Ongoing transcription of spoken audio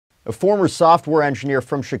A former software engineer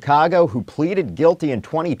from Chicago who pleaded guilty in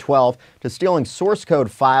 2012 to stealing source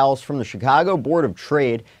code files from the Chicago Board of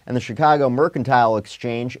Trade and the Chicago Mercantile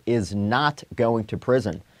Exchange is not going to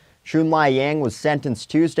prison. Chunlai Yang was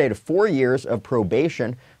sentenced Tuesday to 4 years of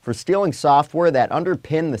probation for stealing software that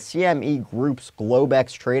underpinned the CME Group's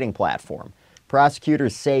Globex trading platform.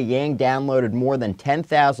 Prosecutors say Yang downloaded more than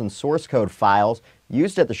 10,000 source code files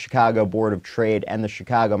used at the Chicago Board of Trade and the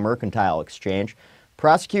Chicago Mercantile Exchange.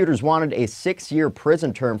 Prosecutors wanted a 6-year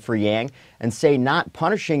prison term for Yang and say not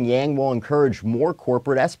punishing Yang will encourage more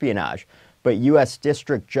corporate espionage. But U.S.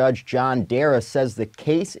 District Judge John Dara says the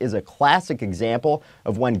case is a classic example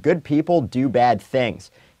of when good people do bad things.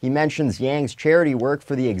 He mentions Yang's charity work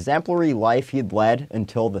for the exemplary life he'd led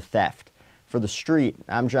until the theft. For The Street,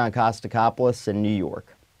 I'm John Kostakopoulos in New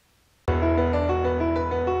York.